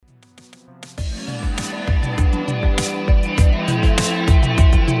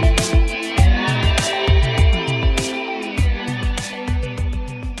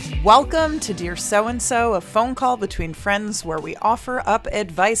Welcome to Dear So-and-So, a phone call between friends where we offer up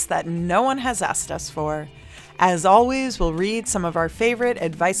advice that no one has asked us for. As always, we'll read some of our favorite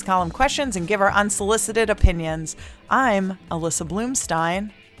advice column questions and give our unsolicited opinions. I'm Alyssa Bloomstein.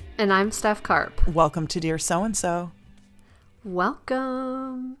 And I'm Steph Karp. Welcome to Dear So-and-So.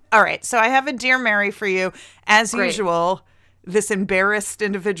 Welcome. All right, so I have a Dear Mary for you. As Great. usual, this embarrassed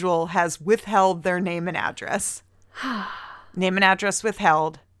individual has withheld their name and address. Name and address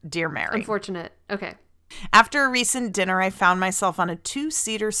withheld. Dear Mary. Unfortunate. Okay. After a recent dinner, I found myself on a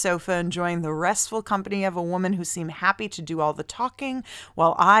 2-seater sofa enjoying the restful company of a woman who seemed happy to do all the talking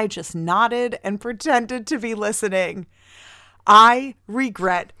while I just nodded and pretended to be listening. I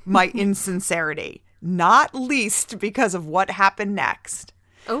regret my insincerity, not least because of what happened next.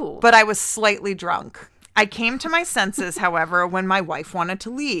 Oh. But I was slightly drunk. I came to my senses, however, when my wife wanted to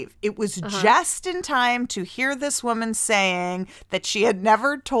leave. It was just in time to hear this woman saying that she had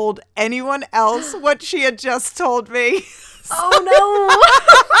never told anyone else what she had just told me. Oh,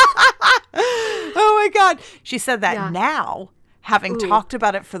 no. Oh, my God. She said that Yeah. now, having talked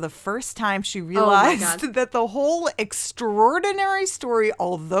about it for the first time, she realized that the whole extraordinary story,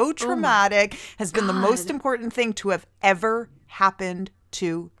 although traumatic, has been the most important thing to have ever happened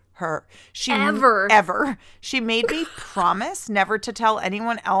to her. Ever. She made me promise never to tell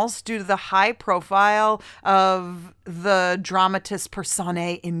anyone else due to the high profile of the dramatis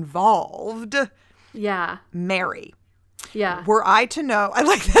personae involved. Yeah. Mary. Yeah. Were I to know, I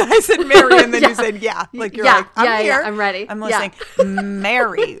like that I said Mary and then you said like you're like, I'm here. I'm ready. I'm listening.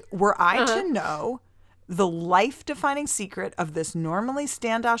 Mary, were I to know the life-defining secret of this normally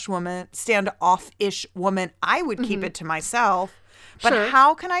standoffish woman, I would keep it to myself. But Sure.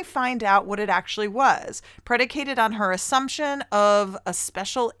 how can I find out what it actually was? Predicated on her assumption of a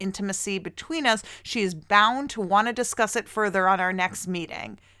special intimacy between us, she is bound to want to discuss it further on our next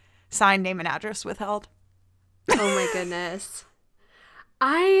meeting. Signed, name and address withheld. Oh, my goodness.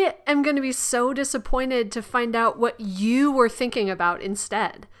 I am going to be so disappointed to find out what you were thinking about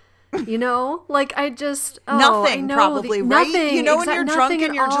instead. You know? Like, I just... Nothing, probably, right? Nothing. You know when you're drunk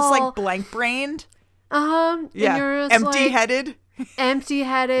and you're just like all. blank-brained? Yeah. And you're just Empty-headed?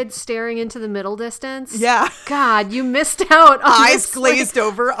 Empty-headed, staring into the middle distance. Yeah. God, you missed out on Eyes this, glazed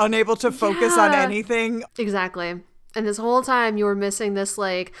over, unable to focus on anything. Exactly. And this whole time you were missing this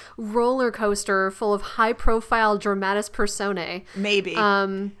like roller coaster full of high-profile dramatis personae. Maybe.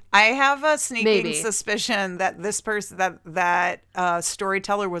 I have a sneaking suspicion that this person, that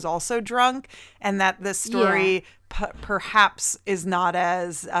storyteller was also drunk, and that this story perhaps is not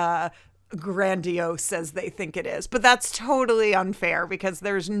as grandiose as they think it is. But that's totally unfair because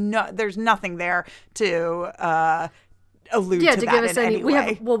there's nothing there to allude to that give us in any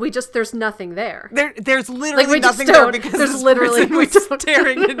way. There's nothing there. There's literally nothing there because there's this literally person was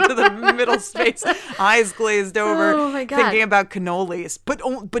staring into the middle space, eyes glazed over, Oh my God. thinking about cannolis,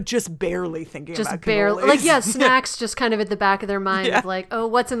 but just barely thinking about barely. cannolis. Like, snacks just kind of at the back of their mind of like, oh,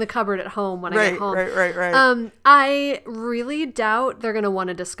 what's in the cupboard at home when I get home. Right. I really doubt they're going to want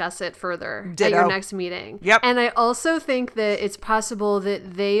to discuss it further at your next meeting. Yep. And I also think that it's possible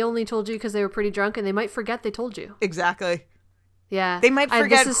that they only told you because they were pretty drunk and they might forget they told you. Exactly. Yeah. They might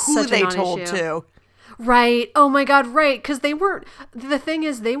forget this is who such a they non-issue. told to. Right. Oh my God. Right. Because the thing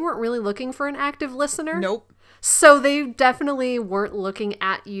is, they weren't really looking for an active listener. Nope. So they definitely weren't looking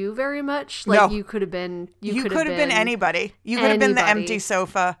at you very much. Like you could have been. You could have been anybody. You could have been the empty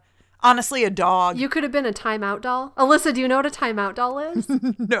sofa. Honestly, a dog. You could have been a timeout doll. Alyssa, do you know what a timeout doll is?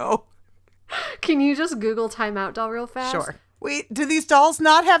 No. Can you just Google timeout doll real fast? Sure. Wait, do these dolls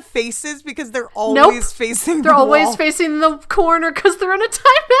not have faces because they're always facing the They're always wall? facing the corner because they're in a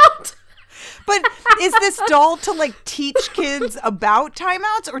timeout. But is this doll to like teach kids about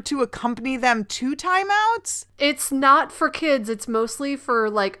timeouts or to accompany them to timeouts? It's not for kids. It's mostly for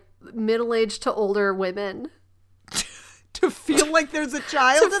like middle-aged to older women. To feel like there's a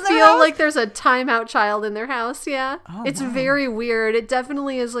child in their house? To feel like there's a timeout child in their house, yeah. Oh, it's wow. very weird. It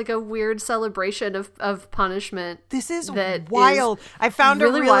definitely is like a weird celebration of punishment. This is that wild. is I found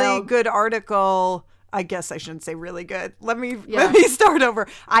really a really wild. good article. I guess I shouldn't say really good. Let me start over.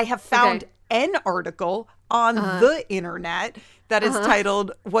 I have found an article on the internet that is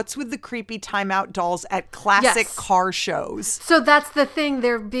titled, "What's with the creepy timeout dolls at classic car shows?" So that's the thing.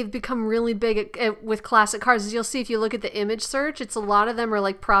 They've become really big with classic cars. As you'll see if you look at the image search, it's a lot of them are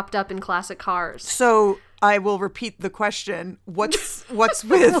like propped up in classic cars. So I will repeat the question. What's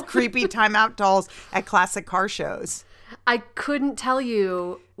with creepy timeout dolls at classic car shows? I couldn't tell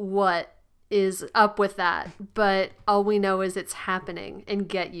you what is up with that, but all we know is it's happening, and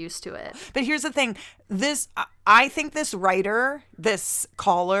get used to it. But here's the thing. I think this writer, this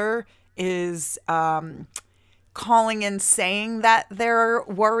caller is calling and saying that they're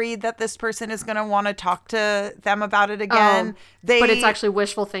worried that this person is going to want to talk to them about it again. But it's actually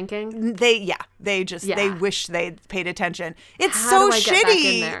wishful thinking. They wish they'd paid attention. It's How so do I get back in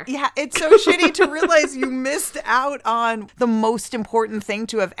shitty. there? Yeah, it's so shitty to realize you missed out on the most important thing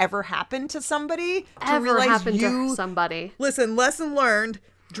to have ever happened to somebody. Ever happened to somebody. Listen, lesson learned.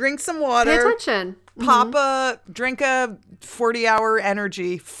 Drink some water. Pay attention. Drink a 40-hour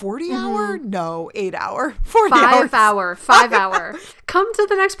energy. 40-hour? No, 8-hour. 40 hours. 5 hour. Come to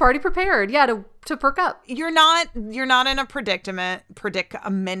the next party prepared. Yeah, to perk up. You're not in a predicament,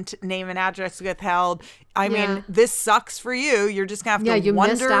 name and address withheld. I mean, this sucks for you. You're just going to have to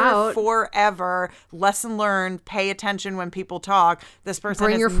wonder forever. Lesson learned. Pay attention when people talk. This person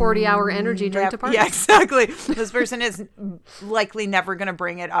bring your 40-hour energy drink to party. Yeah, exactly. This person is likely never going to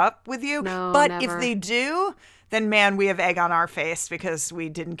bring it up with you. No, but never. if they do, then man, we have egg on our face because we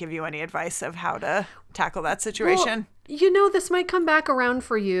didn't give you any advice of how to tackle that situation. Well, this might come back around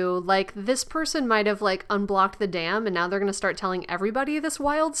for you. Like, this person might have, unblocked the dam, and now they're going to start telling everybody this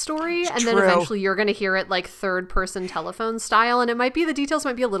wild story. And then eventually you're going to hear it, third-person telephone style. And the details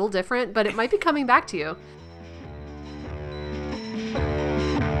might be a little different, but it might be coming back to you.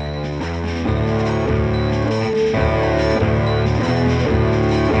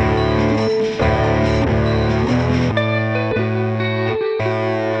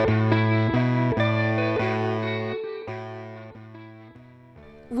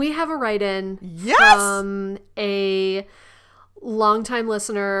 We have a write-in from a longtime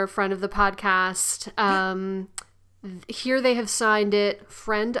listener, friend of the podcast. Here they have signed it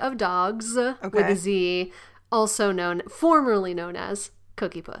Friend of Dogs with a Z, formerly known as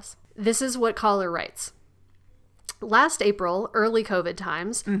Cookie Puss. This is what caller writes. Last April, early COVID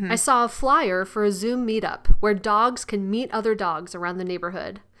times, I saw a flyer for a Zoom meetup where dogs can meet other dogs around the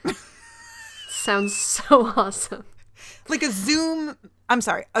neighborhood. Sounds so awesome. Like a Zoom... I'm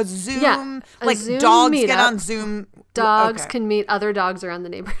sorry, a Zoom, a Zoom dogs meetup. get on Zoom. Dogs can meet other dogs around the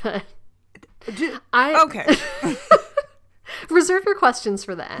neighborhood. Okay. Reserve your questions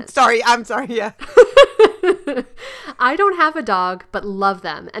for the end. I'm sorry, yeah. I don't have a dog, but love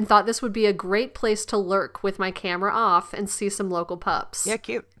them, and thought this would be a great place to lurk with my camera off and see some local pups. Yeah,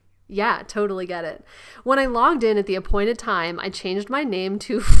 cute. Yeah, totally get it. When I logged in at the appointed time, I changed my name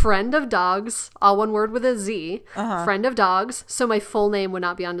to Friend of Dogs, all one word with a Z, Friend of Dogs, so my full name would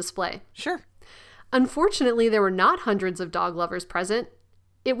not be on display. Sure. Unfortunately, there were not hundreds of dog lovers present.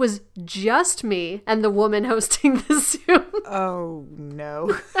 It was just me and the woman hosting the Zoom. Oh,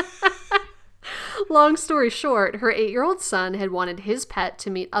 no. Long story short, her 8-year-old son had wanted his pet to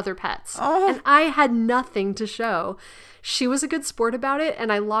meet other pets, and I had nothing to show. She was a good sport about it,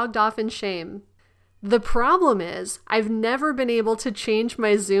 and I logged off in shame. The problem is, I've never been able to change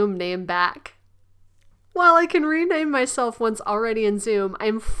my Zoom name back. While I can rename myself once already in Zoom,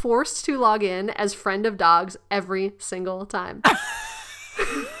 I'm forced to log in as Friend of Dogs every single time.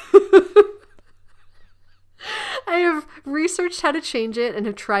 I have researched how to change it and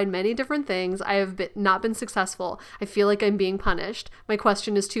have tried many different things. I have not been successful. I feel like I'm being punished. My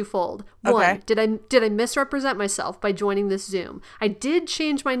question is twofold. One, did I misrepresent myself by joining this Zoom? I did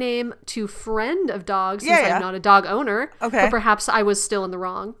change my name to Friend of Dogs since I'm not a dog owner. But perhaps I was still in the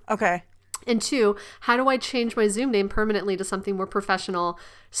wrong. Okay. And two, how do I change my Zoom name permanently to something more professional?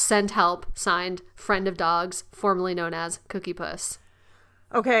 Send help. Signed, Friend of Dogs, formerly known as Cookie Puss.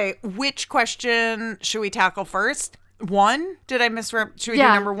 Okay, which question should we tackle first? One? Should we do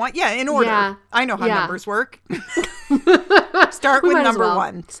number one? Yeah, in order. Yeah. I know how numbers work. Start with number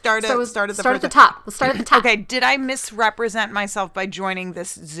one. Start at the top. Let's start at the top. Okay, did I misrepresent myself by joining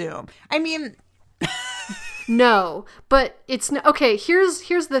this Zoom? I mean... No, but it's... Okay,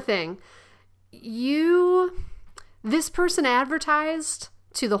 here's the thing. This person advertised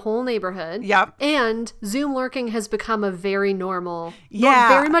to the whole neighborhood. Yep. And Zoom lurking has become a very normal,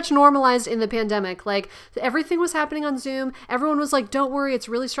 very much normalized in the pandemic. Like, everything was happening on Zoom. Everyone was like, don't worry, it's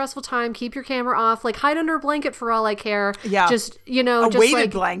a really stressful time. Keep your camera off. Like, hide under a blanket for all I care. Yeah. Just, a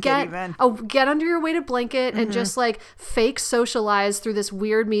weighted blanket even. Get under your weighted blanket and just fake socialize through this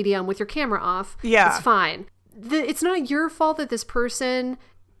weird medium with your camera off. Yeah. It's fine. It's not your fault that this person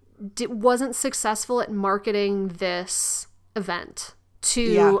wasn't successful at marketing this event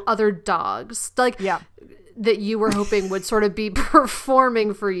to other dogs. that you were hoping would sort of be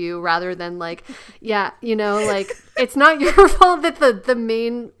performing for you rather than like, yeah, you know, like it's not your fault that the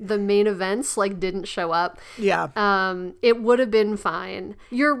main events like didn't show up. Yeah. It would have been fine.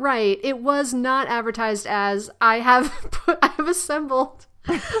 You're right. It was not advertised as I have assembled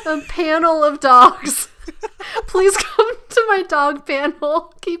a panel of dogs. Please come to my dog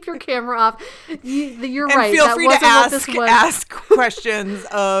panel. Keep your camera off. You're and right. Feel that free wasn't to ask, what this was. ask questions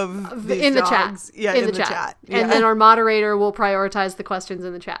of these in the dogs. chat. Yeah, in the chat. Yeah. And then our moderator will prioritize the questions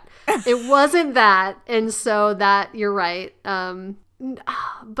in the chat. It wasn't that, and so that you're right.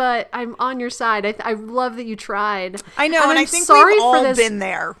 But I'm on your side. I love that you tried. I know, and I think we've all been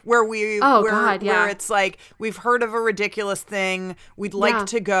there where where it's like we've heard of a ridiculous thing. We'd like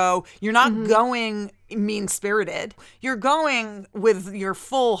to go. You're not going mean-spirited. You're going with your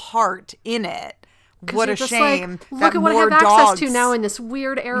full heart in it. What a shame. Like, look at what I have access to now in this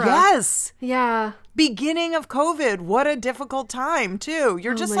weird era. Yes. Yeah. Beginning of COVID, what a difficult time too.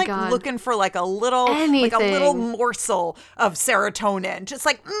 You're just like looking for like a little morsel of serotonin, just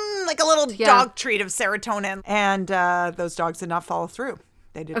like a little dog treat of serotonin. And those dogs did not follow through.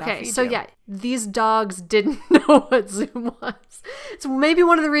 They did not feed you. Yeah, these dogs didn't know what Zoom was. So maybe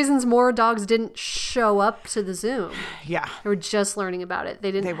one of the reasons more dogs didn't show up to the Zoom. Yeah. They were just learning about it.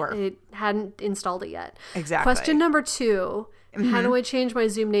 They hadn't installed it yet. Exactly. Question number 2. How do I change my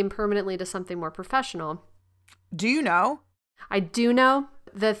Zoom name permanently to something more professional? Do you know? I do know.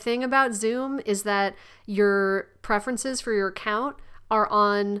 The thing about Zoom is that your preferences for your account are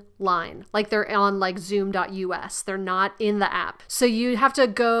online. Like they're on like zoom.us. They're not in the app. So you have to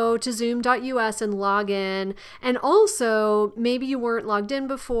go to zoom.us and log in. And also, maybe you weren't logged in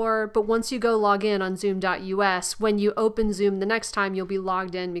before, but once you go log in on zoom.us, when you open Zoom the next time, you'll be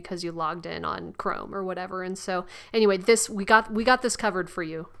logged in because you logged in on Chrome or whatever. And so anyway, we got this covered for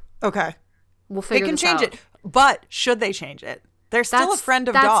you. Okay. We'll figure this out. They can change it. But should they change it? They're still a friend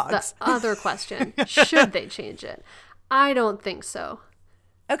of dogs. That's the other question. Should they change it? I don't think so.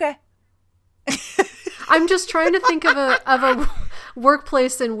 Okay. I'm just trying to think of a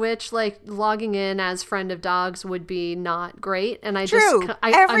workplace in which like logging in as friend of dogs would be not great, and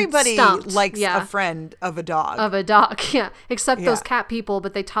everybody likes a friend of a dog. Yeah, except those cat people,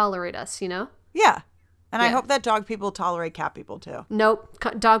 but they tolerate us, you know. Yeah. And I hope that dog people tolerate cat people too. Nope.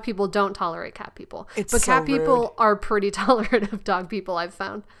 Dog people don't tolerate cat people. But cat people are pretty tolerant of dog people, I've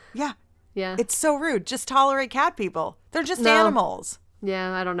found. Yeah. Yeah. It's so rude. Just tolerate cat people. They're just animals.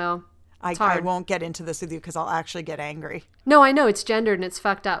 Yeah, I don't know. I won't get into this with you because I'll actually get angry. No, I know. It's gendered and it's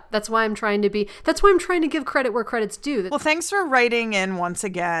fucked up. That's why I'm trying to give credit where credit's due. Well, thanks for writing in once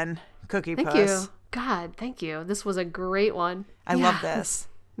again, Cookie Puss. Thank you. God, thank you. This was a great one. I love this.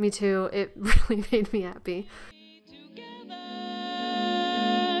 Me too. It really made me happy.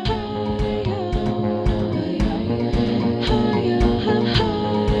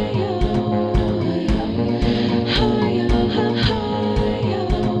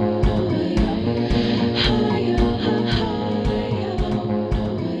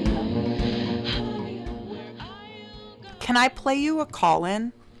 Can I play you a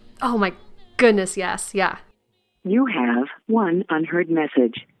call-in? Oh my goodness, yes. Yeah. You have one unheard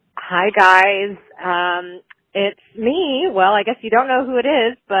message. Hi, guys. It's me. Well, I guess you don't know who it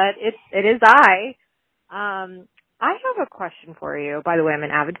is, but it is I. I have a question for you. By the way, I'm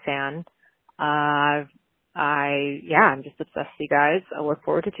an avid fan. I'm just obsessed with you guys. I look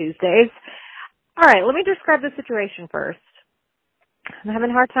forward to Tuesdays. All right, let me describe the situation first. I'm having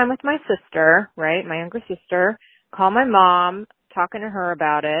a hard time with my sister, right? My younger sister. Call my mom, talking to her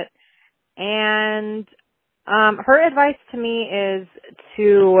about it. And her advice to me is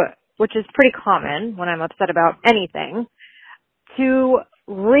which is pretty common when I'm upset about anything, to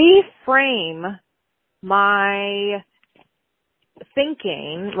reframe my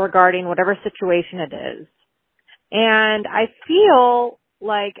thinking regarding whatever situation it is. And I feel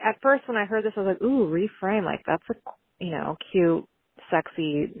like at first when I heard this, I was like, ooh, reframe, like that's a, cute,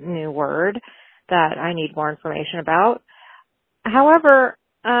 sexy new word that I need more information about. However,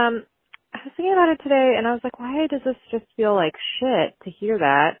 I was thinking about it today and I was like, why does this just feel like shit to hear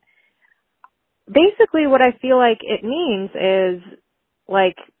that? Basically what I feel like it means is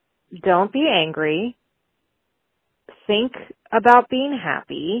like, don't be angry. Think about being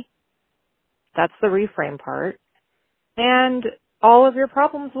happy. That's the reframe part. And all of your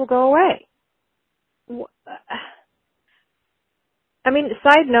problems will go away. I mean,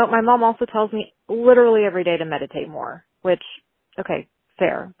 side note, my mom also tells me literally every day to meditate more, which, okay,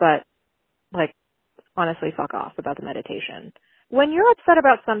 fair, but like, honestly, fuck off about the meditation. When you're upset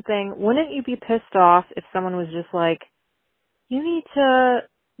about something, wouldn't you be pissed off if someone was just like, you need to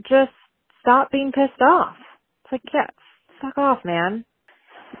just stop being pissed off? It's like, yeah, fuck off, man.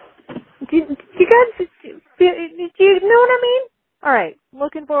 Do you guys, do you know what I mean? All right.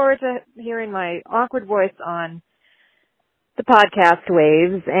 Looking forward to hearing my awkward voice on the podcast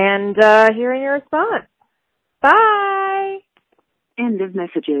waves and hearing your response. Bye. End of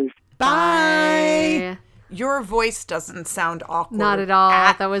messages. Bye. Your voice doesn't sound awkward. Not at all.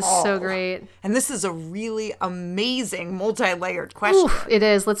 That was so great. And this is a really amazing multi-layered question. Oof, it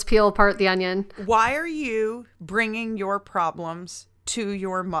is. Let's peel apart the onion. Why are you bringing your problems to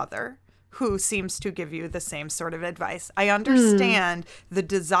your mother, who seems to give you the same sort of advice? I understand the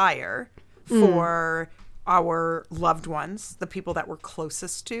desire for our loved ones, the people that we're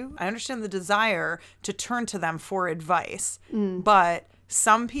closest to. I understand the desire to turn to them for advice. But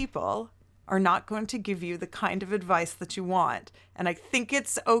some people are not going to give you the kind of advice that you want. And I think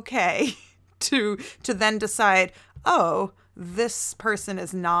it's okay to then decide, oh, this person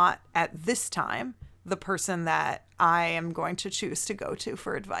is not at this time the person that I am going to choose to go to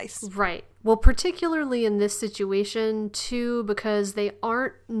for advice. Right. Well, particularly in this situation, too, because they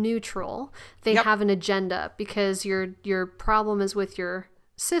aren't neutral. They have an agenda, because your problem is with your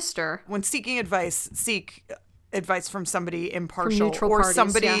sister. When seeking advice, seek advice from somebody impartial, from or parties,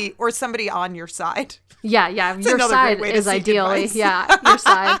 somebody on your side. Yeah. Your side is ideally, your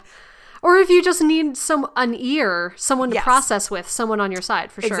side. Or if you just need someone to process with, someone on your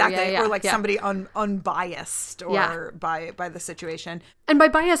side, for sure. Exactly. Or somebody unbiased or by the situation. And by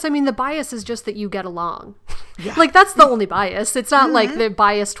bias, I mean the bias is just that you get along. Yeah. Like, that's the only bias. It's not like the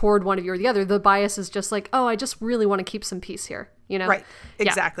bias toward one of you or the other. The bias is just like, oh, I just really want to keep some peace here, you know? Right.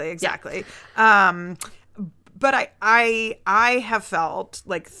 Exactly. But I have felt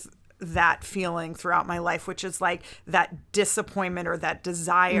like that feeling throughout my life, which is like that disappointment or that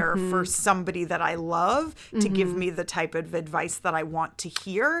desire for somebody that I love to give me the type of advice that I want to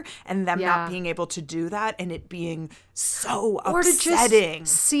hear, and them not being able to do that, and it being so upsetting. Or to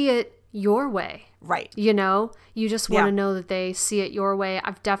just see it your way. Right. You know, you just want to know that they see it your way.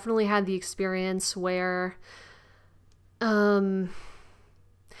 I've definitely had the experience where, I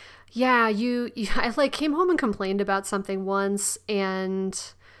like came home and complained about something once, and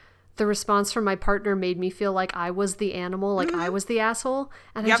the response from my partner made me feel like I was the animal, like I was the asshole.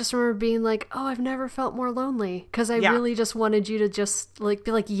 And I just remember being like, oh, I've never felt more lonely, because I really just wanted you to just like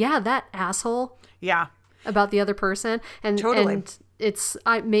be like, yeah, that asshole. Yeah. About the other person. And totally.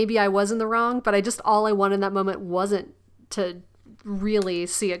 And maybe I was in the wrong, but all I wanted in that moment wasn't to really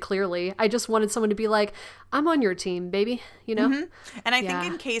see it clearly. I just wanted someone to be like, I'm on your team, baby, you know? And I think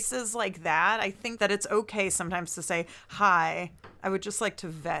in cases like that, I think that it's okay sometimes to say, hi, I would just like to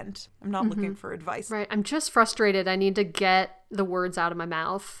vent. I'm not looking for advice. Right. I'm just frustrated. I need to get the words out of my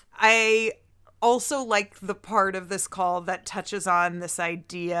mouth. I also like the part of this call that touches on this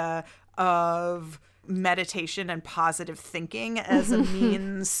idea of meditation and positive thinking as a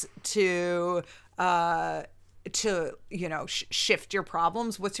means to shift your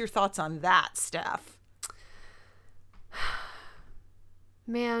problems. What's your thoughts on that, Steph?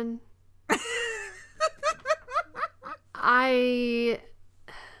 Man,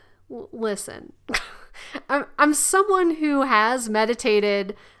 listen, I'm someone who has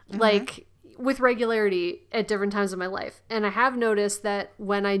meditated like with regularity at different times in my life. And I have noticed that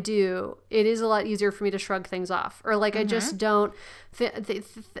when I do, it is a lot easier for me to shrug things off. Or like I just don't,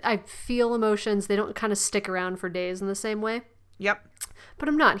 I feel emotions. They don't kind of stick around for days in the same way. Yep. But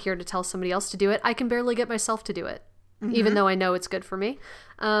I'm not here to tell somebody else to do it. I can barely get myself to do it, even though I know it's good for me.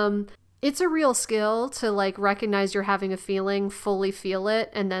 It's a real skill to like recognize you're having a feeling, fully feel it,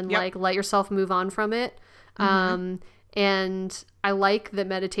 and then like let yourself move on from it. And I like that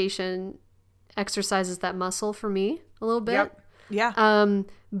meditation exercises that muscle for me a little bit.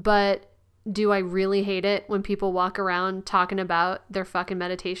 But do I really hate it when people walk around talking about their fucking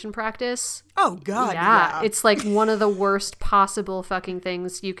meditation practice? Oh God, yeah. It's like one of the worst possible fucking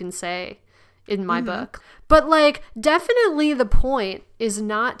things you can say in my book. But like, definitely the point is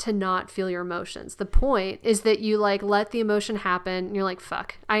not to not feel your emotions. The point is that you like let the emotion happen and you're like,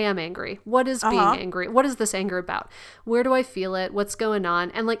 fuck, I am angry. What is being angry? What is this anger about? Where do I feel it? What's going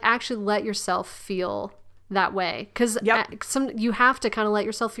on? And like actually let yourself feel that way. Because you have to kind of let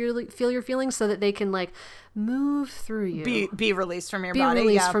yourself feel your feelings so that they can like move through you. Be released from your body. Be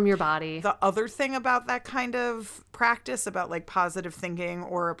released from your body. The other thing about that kind of practice, about like positive thinking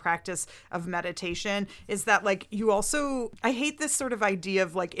or a practice of meditation, is that like you also, I hate this sort of idea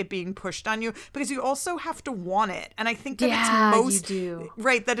of like it being pushed on you, because you also have to want it. And I think that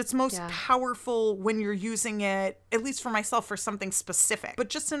it's most powerful when you're using it, at least for myself, for something specific. But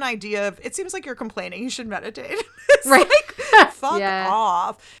just an idea of, it seems like you're complaining, you should meditate. It's like, fuck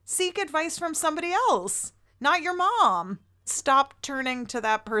off. Seek advice from somebody else. not your mom. Stop turning to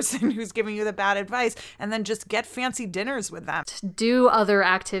that person who's giving you the bad advice and then just get fancy dinners with them. Do other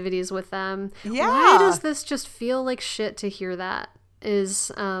activities with them. Yeah. Why does this just feel like shit to hear that?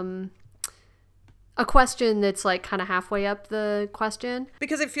 Is a question that's like kind of halfway up the question.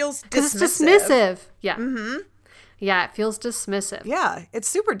 Because it feels dismissive. Because it's dismissive. Yeah. Mm-hmm. Yeah, it feels dismissive. Yeah, it's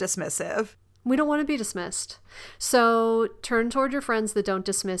super dismissive. We don't want to be dismissed. So turn toward your friends that don't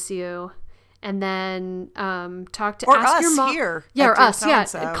dismiss you. And then talk to or ask us your mom. Here. Yeah, or us.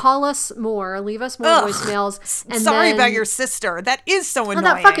 So-and-so. Yeah, call us more. Leave us more voicemails. And sorry then, about your sister. That is so annoying. Oh,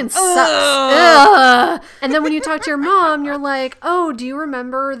 that fucking sucks. Ugh. And then when you talk to your mom, you're like, "Oh, do you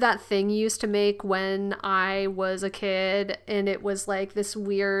remember that thing you used to make when I was a kid? And it was like this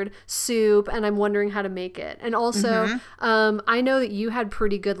weird soup, and I'm wondering how to make it. And also, I know that you had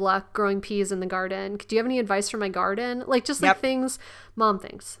pretty good luck growing peas in the garden. Do you have any advice for my garden? Like just like things, mom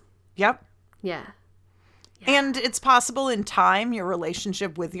things. Yep. Yeah. And it's possible in time your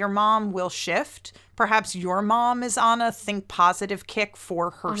relationship with your mom will shift. Perhaps your mom is on a think positive kick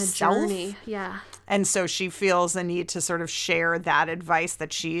for herself. On a journey. Yeah. And so she feels the need to sort of share that advice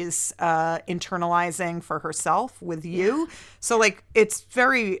that she's internalizing for herself with you. Yeah. So like it's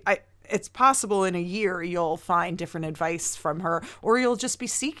it's possible in a year you'll find different advice from her, or you'll just be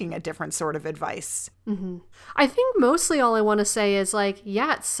seeking a different sort of advice. Mm-hmm. I think mostly all I want to say is like,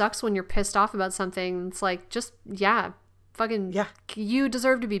 yeah, it sucks when you're pissed off about something. It's like, just, you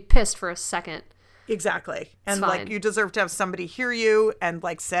deserve to be pissed for a second. Exactly. And like you deserve to have somebody hear you and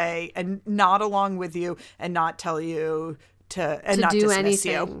like say, and nod along with you and not tell you to not do dismiss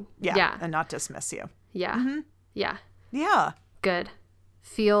anything. you. Yeah. And not dismiss you. Yeah. Mm-hmm. Yeah. Yeah. Good.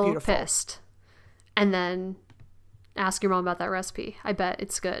 Feel Beautiful. pissed. And then ask your mom about that recipe. I bet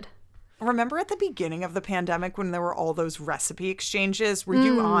it's good. Remember at the beginning of the pandemic when there were all those recipe exchanges? Were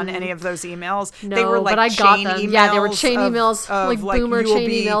you on any of those emails? No, they were like but I got chain them. Emails yeah, they were chain emails, like boomer chain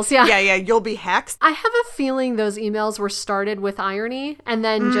emails. Yeah. Yeah, you'll be hexed. I have a feeling those emails were started with irony and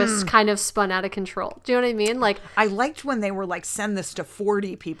then just kind of spun out of control. Do you know what I mean? Like I liked when they were like, send this to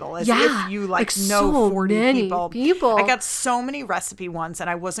 40 people as yeah, if you know so 40 many people. I got so many recipe ones and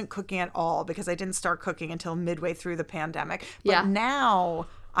I wasn't cooking at all because I didn't start cooking until midway through the pandemic. But now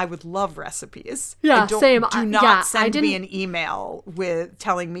I would love recipes. Yeah, same. Do not send me an email with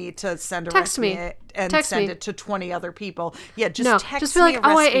telling me to send a recipe and send it to 20 other people. Yeah, just text be like, me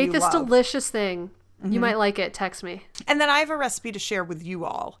a recipe I ate this love. Delicious thing. You might like it. Text me. And then I have a recipe to share with you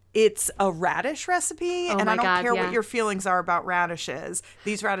all. It's a radish recipe, and I don't care what your feelings are about radishes.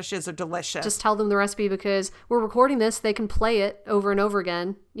 These radishes are delicious. Just tell them the recipe because we're recording this. They can play it over and over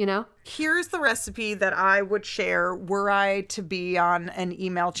again, you know? Here's the recipe that I would share were I to be on an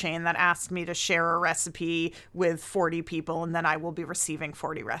email chain that asked me to share a recipe with 40 people, and then I will be receiving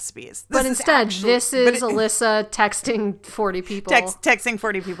 40 recipes. But instead, this is Alyssa texting 40 people. Texting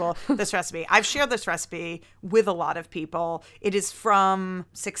 40 people this recipe. I've shared this recipe with a lot of people. It is from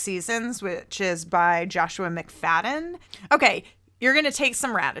 6 Seasons, which is by Joshua McFadden. Okay, you're going to take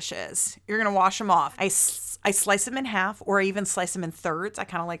some radishes. You're going to wash them off. I slice them in half, or I even slice them in thirds. I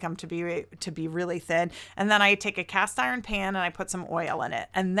kind of like them to be really thin. And then I take a cast iron pan and I put some oil in it.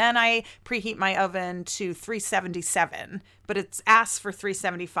 And then I preheat my oven to 377, but it's asked for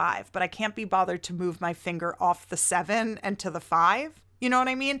 375. But I can't be bothered to move my finger off the 7 and to the 5. You know what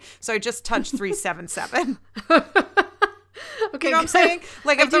I mean? So I just touch 377. Okay, you know what I'm saying?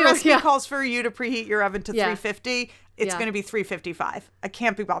 Like if the recipe calls for you to preheat your oven to 350, it's going to be 355. I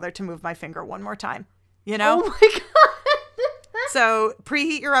can't be bothered to move my finger one more time. You know? Oh my God. So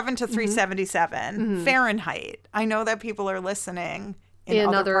preheat your oven to 377 Fahrenheit. I know that people are listening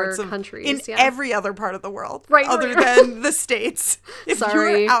in other parts of countries, in every other part of the world, right, other than the States. If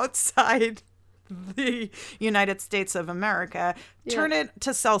Sorry. you're outside the United States of America, turn it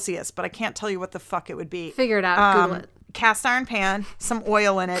to Celsius, but I can't tell you what the fuck it would be. Figure it out. Google it. Cast iron pan, some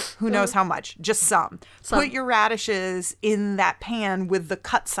oil in it. Who knows how much? Just some. Put your radishes in that pan with the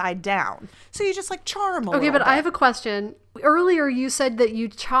cut side down. So you just like char them a little bit. I have a question. Earlier you said that you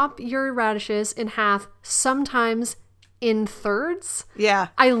chop your radishes in half, sometimes in thirds. Yeah.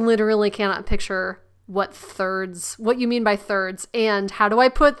 I literally cannot picture what you mean by thirds, and how do I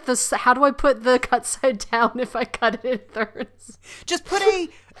put the cut side down if I cut it in thirds? Just put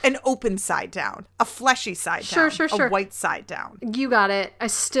an open side down, a fleshy side down, a white side down. You got it. I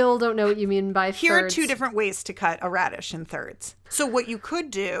still don't know what you mean by thirds. Here are 2 different ways to cut a radish in thirds. So what you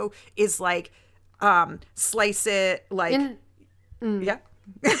could do is like slice it like yeah.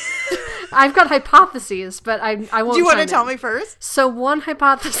 I've got hypotheses, but I won't. Do you want to tell me first? So one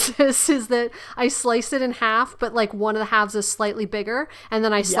hypothesis is that I slice it in half, but like one of the halves is slightly bigger, and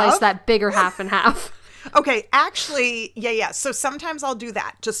then I slice that bigger half in half. Okay, actually, yeah. So sometimes I'll do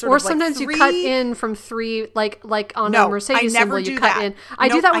that. Just sort or of like sometimes three... you cut in from three, like on a Mercedes symbol, you cut in. I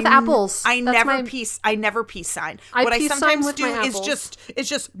do that with apples. I never peace sign. What I sometimes do is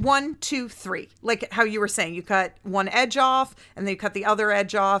just 1, 2, 3. Like how you were saying, you cut one edge off, and then you cut the other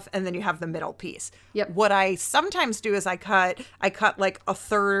edge off, and then you have the middle piece. Yep. What I sometimes do is I cut like a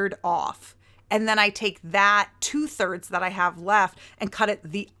third off. And then I take that 2/3 that I have left and cut it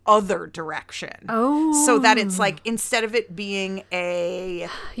the other direction. Oh. So that it's like, instead of it being a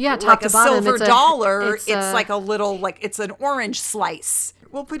top like to a bottom, silver dollar, it's like a little, like it's an orange slice.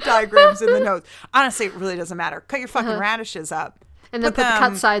 We'll put diagrams in the notes. Honestly, it really doesn't matter. Cut your fucking radishes up. And then put the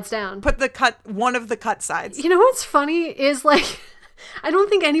cut sides down. Put one of the cut sides. You know what's funny is, like, I don't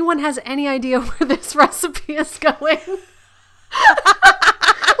think anyone has any idea where this recipe is going.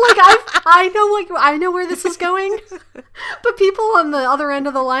 Like, I know where this is going, but people on the other end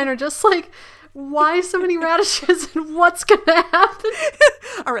of the line are just like, why so many radishes and what's gonna happen?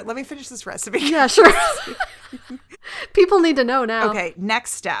 All right, let me finish this recipe. Yeah, sure. People need to know now. Okay,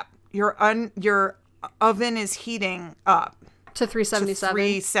 next step. Your oven is heating up to 377.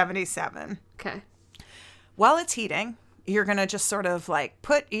 377. Okay. While it's heating, you're gonna just sort of like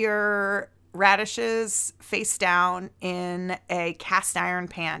put your radishes face down in a cast iron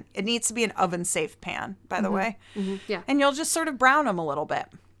pan. It needs to be an oven safe pan, by the way. Mm-hmm. Yeah. And you'll just sort of brown them a little bit.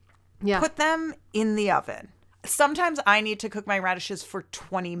 Yeah. Put them in the oven. Sometimes I need to cook my radishes for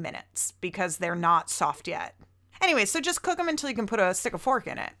 20 minutes because they're not soft yet. Anyway, so just cook them until you can stick a fork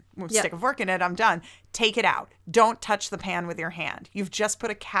in it. Stick a fork in it, I'm done. Take it out. Don't touch the pan with your hand. You've just put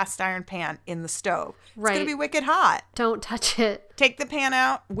a cast iron pan in the stove. It's going to be wicked hot. Don't touch it. Take the pan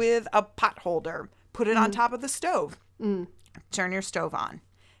out with a pot holder. Put it on top of the stove. Turn your stove on.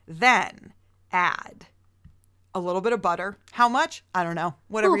 Then add a little bit of butter. How much? I don't know.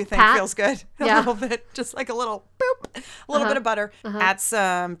 Whatever you think feels good. A little bit. Just like a little boop. A little bit of butter. Add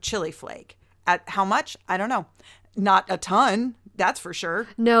some chili flake. At how much? I don't know. Not a ton. That's for sure.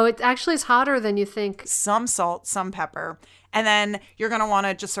 No, it actually is hotter than you think. Some salt, some pepper. And then you're going to want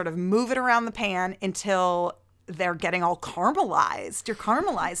to just sort of move it around the pan until they're getting all caramelized. You're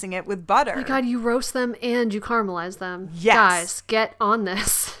caramelizing it with butter. Oh my God, you roast them and you caramelize them. Yes. Guys, get on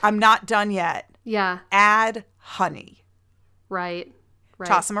this. I'm not done yet. Yeah. Add honey. Right.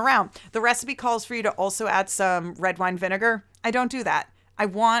 Toss them around. The recipe calls for you to also add some red wine vinegar. I don't do that. I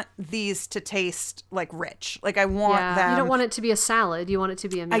want these to taste like rich. Like I want them. You don't want it to be a salad. You want it to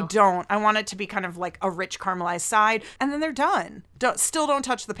be a meal. I don't. I want it to be kind of like a rich caramelized side. And then they're done. Still don't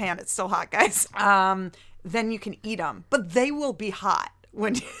touch the pan. It's still hot, guys. Then you can eat them. But they will be hot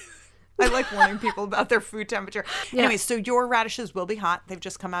when I like warning people about their food temperature. Yeah. Anyway, so your radishes will be hot. They've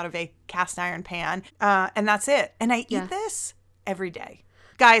just come out of a cast iron pan. And that's it. And I eat this every day.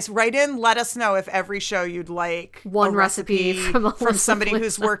 Guys, write in, let us know if every show you'd like one recipe from somebody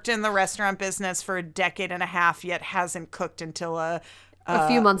who's worked in the restaurant business for a decade and a half, yet hasn't cooked until a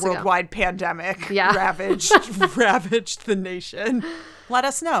few months ago. Worldwide pandemic ravaged the nation. Let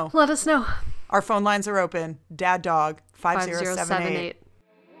us know. Let us know. Our phone lines are open. Dad Dog 5078.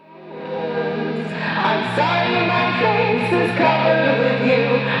 I'm sorry my face is covered with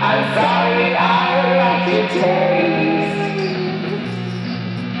you. I'm sorry I like your taste.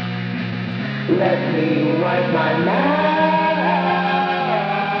 Let me wipe my mouth.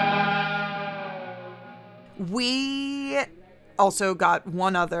 We also got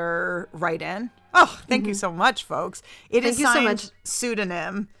one other write-in. Oh, thank you so much, folks. It is signed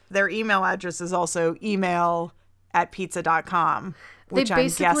Pseudonym. Their email address is also email@pizza.com, which I'm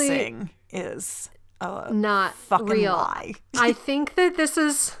guessing is not fucking real. Lie. I think that this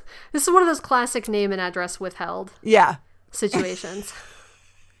is one of those classic name and address withheld situations.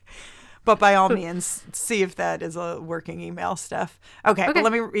 But by all means, see if that is a working email stuff. Okay, but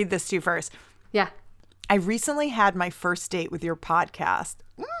let me read this to you first. Yeah. I recently had my first date with your podcast.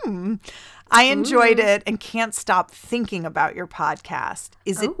 I enjoyed it and can't stop thinking about your podcast.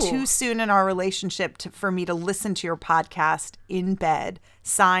 Is it too soon in our relationship for me to listen to your podcast in bed?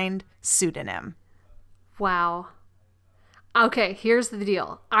 Signed, Pseudonym. Wow. Okay, here's the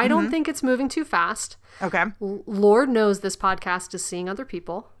deal. I don't think it's moving too fast. Okay. Lord knows this podcast is seeing other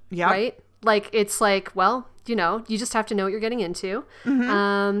people. Yeah. Right? Like, it's like, well, you know, you just have to know what you're getting into.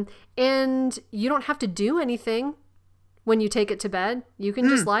 And you don't have to do anything when you take it to bed. You can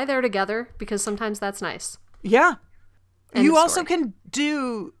just lie there together because sometimes that's nice. Yeah. End you of also story. can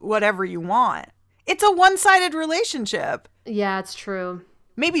do whatever you want. It's a one-sided relationship. Yeah, it's true.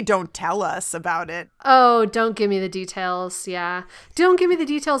 Maybe don't tell us about it. Oh, don't give me the details. Yeah. Don't give me the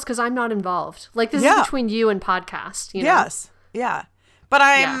details because I'm not involved. Like, this is between you and podcast, you know? Yes. Yeah. But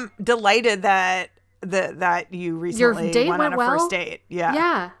I'm delighted that that you recently Your date went on a well? first date. Yeah.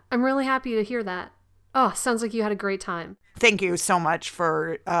 Yeah. I'm really happy to hear that. Oh, sounds like you had a great time. Thank you so much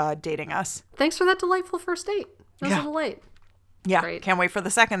for dating us. Thanks for that delightful first date. That was a delight. Yeah, Great. Can't wait for the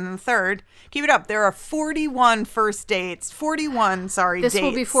second and the third. Keep it up. There are 41 first dates. 41, sorry, This dates.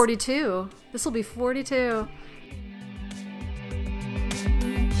 will be 42. This will be 42.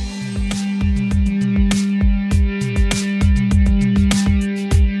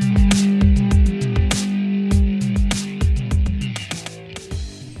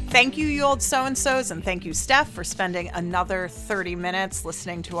 Thank you, you old so-and-sos, and thank you, Steph, for spending another 30 minutes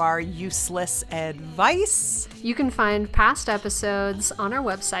listening to our useless advice. You can find past episodes on our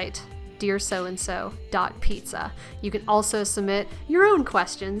website, dearsoandso.pizza. You can also submit your own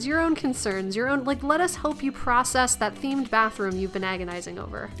questions, your own concerns, your own, let us help you process that themed bathroom you've been agonizing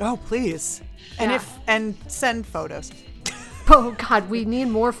over. Oh, please. Yeah. And send photos. Oh, God, we need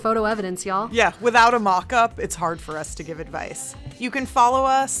more photo evidence, y'all. Yeah, without a mock-up, it's hard for us to give advice. You can follow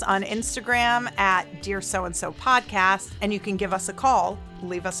us on Instagram at Dear So-and-So Podcast, and you can give us a call,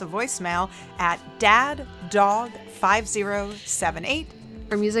 leave us a voicemail at daddog5078.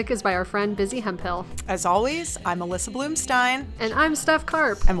 Our music is by our friend Busy Hemphill. As always, I'm Alyssa Bloomstein. And I'm Steph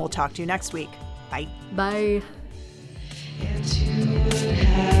Karp. And we'll talk to you next week. Bye. Bye. Yet you would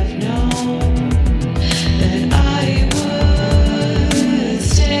have known that I would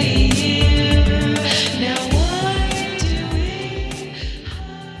stay here. Now why do we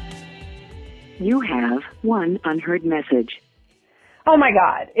hide? You have one unheard message. Oh my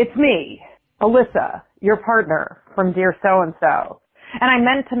God, it's me, Alyssa, your partner from Dear So-and-So. And I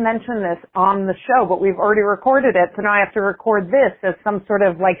meant to mention this on the show, but we've already recorded it, so now I have to record this as some sort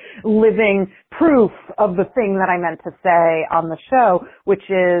of living proof of the thing that I meant to say on the show, which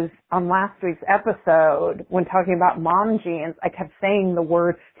is on last week's episode, when talking about mom jeans, I kept saying the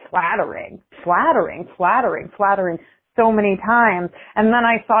word flattering so many times. And then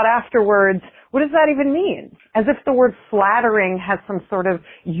I thought afterwards, what does that even mean? As if the word flattering has some sort of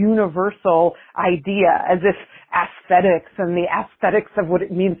universal idea, as if aesthetics and the aesthetics of what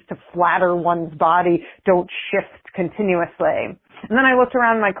it means to flatter one's body don't shift continuously. And then I looked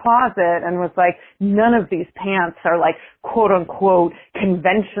around my closet and was like, none of these pants are quote unquote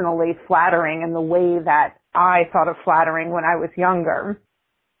conventionally flattering in the way that I thought of flattering when I was younger.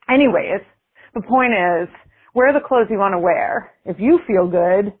 Anyways, the point is, wear the clothes you want to wear. If you feel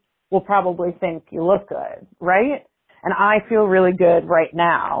good, we'll probably think you look good, right? And I feel really good right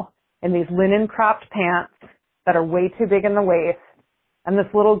now in these linen cropped pants that are way too big in the waist and this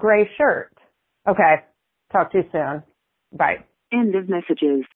little gray shirt. Okay, talk to you soon. Bye. End of messages.